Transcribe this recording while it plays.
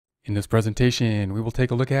In this presentation, we will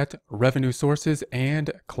take a look at revenue sources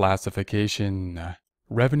and classification.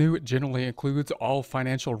 Revenue generally includes all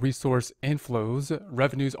financial resource inflows.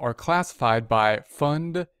 Revenues are classified by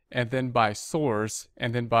fund, and then by source,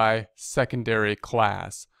 and then by secondary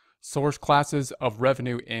class. Source classes of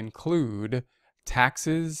revenue include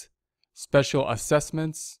taxes, special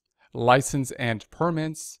assessments, license and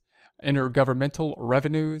permits, intergovernmental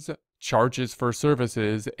revenues, charges for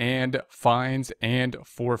services, and fines and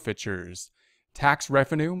forfeitures. Tax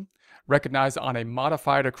revenue, recognized on a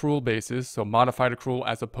modified accrual basis, so modified accrual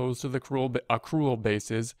as opposed to the accrual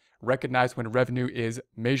basis, recognized when revenue is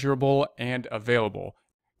measurable and available.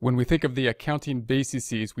 When we think of the accounting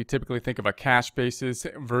bases, we typically think of a cash basis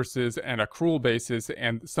versus an accrual basis,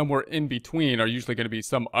 and somewhere in between are usually going to be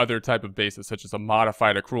some other type of basis, such as a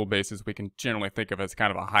modified accrual basis. We can generally think of as kind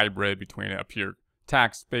of a hybrid between a pure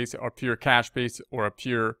tax base or pure cash base or a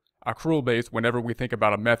pure accrual base. Whenever we think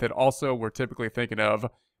about a method, also we're typically thinking of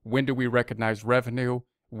when do we recognize revenue,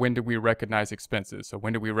 when do we recognize expenses. So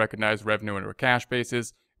when do we recognize revenue under a cash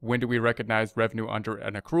basis, when do we recognize revenue under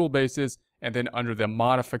an accrual basis, and then under the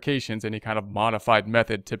modifications, any kind of modified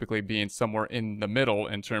method typically being somewhere in the middle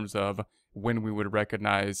in terms of when we would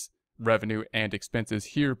recognize revenue and expenses,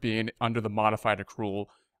 here being under the modified accrual.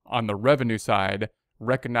 On the revenue side,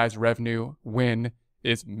 recognize revenue when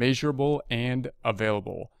is measurable and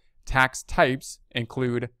available. Tax types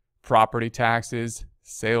include property taxes,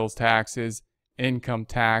 sales taxes, income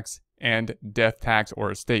tax, and death tax or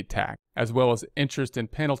estate tax, as well as interest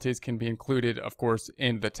and penalties can be included, of course,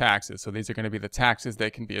 in the taxes. So these are going to be the taxes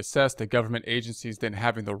that can be assessed. The government agencies then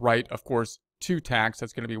having the right, of course, to tax.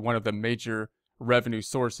 That's going to be one of the major revenue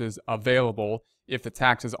sources available. If the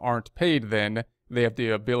taxes aren't paid, then they have the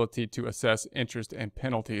ability to assess interest and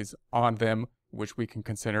penalties on them, which we can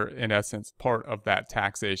consider, in essence, part of that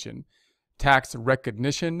taxation. Tax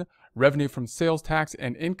recognition. Revenue from sales tax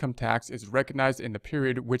and income tax is recognized in the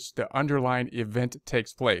period which the underlying event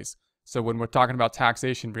takes place. So when we're talking about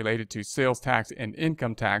taxation related to sales tax and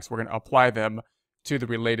income tax, we're going to apply them to the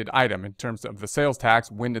related item. In terms of the sales tax,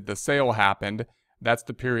 when did the sale happen? That's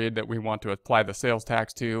the period that we want to apply the sales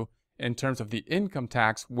tax to. In terms of the income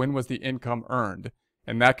tax, when was the income earned?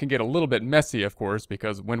 And that can get a little bit messy, of course,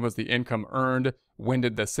 because when was the income earned? When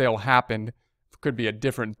did the sale happen? Could be a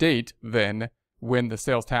different date than when the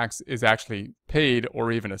sales tax is actually paid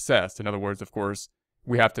or even assessed. In other words, of course,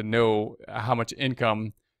 we have to know how much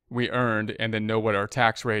income we earned and then know what our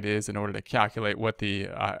tax rate is in order to calculate what the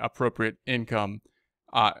appropriate income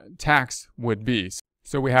tax would be.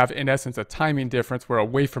 So we have, in essence, a timing difference where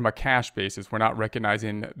away from a cash basis, we're not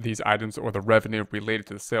recognizing these items or the revenue related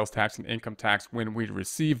to the sales tax and income tax when we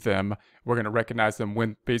receive them. We're going to recognize them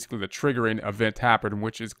when basically the triggering event happened,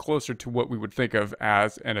 which is closer to what we would think of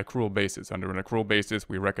as an accrual basis. Under an accrual basis,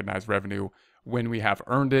 we recognize revenue when we have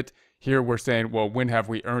earned it. Here we're saying, well, when have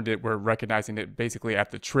we earned it? We're recognizing it basically at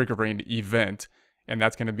the triggering event, and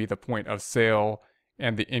that's going to be the point of sale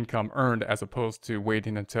and the income earned, as opposed to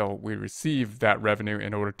waiting until we receive that revenue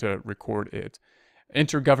in order to record it.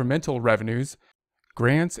 Intergovernmental revenues.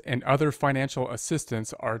 Grants and other financial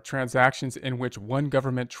assistance are transactions in which one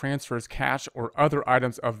government transfers cash or other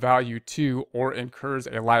items of value to or incurs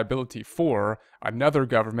a liability for another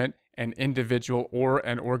government, an individual, or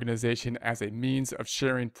an organization as a means of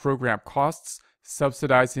sharing program costs,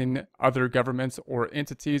 subsidizing other governments or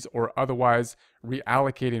entities, or otherwise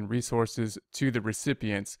reallocating resources to the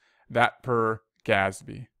recipients, that per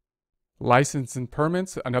GASB. License and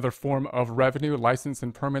permits, another form of revenue. License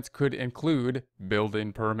and permits could include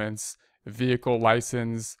building permits, vehicle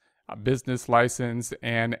license, business license,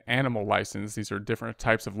 and animal license. These are different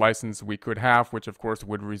types of license we could have, which of course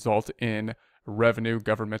would result in revenue,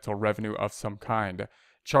 governmental revenue of some kind.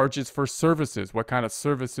 Charges for services. What kind of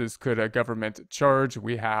services could a government charge?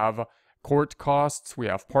 We have court costs, we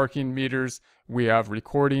have parking meters, we have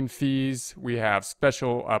recording fees, we have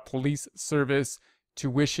special police service,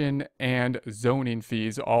 tuition, and zoning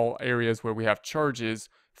fees, all areas where we have charges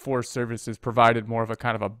for services provided, more of a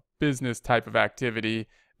kind of a business type of activity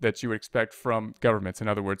that you would expect from governments. In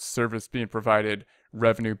other words, service being provided,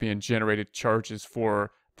 revenue being generated, charges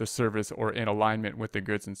for the service or in alignment with the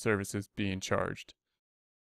goods and services being charged.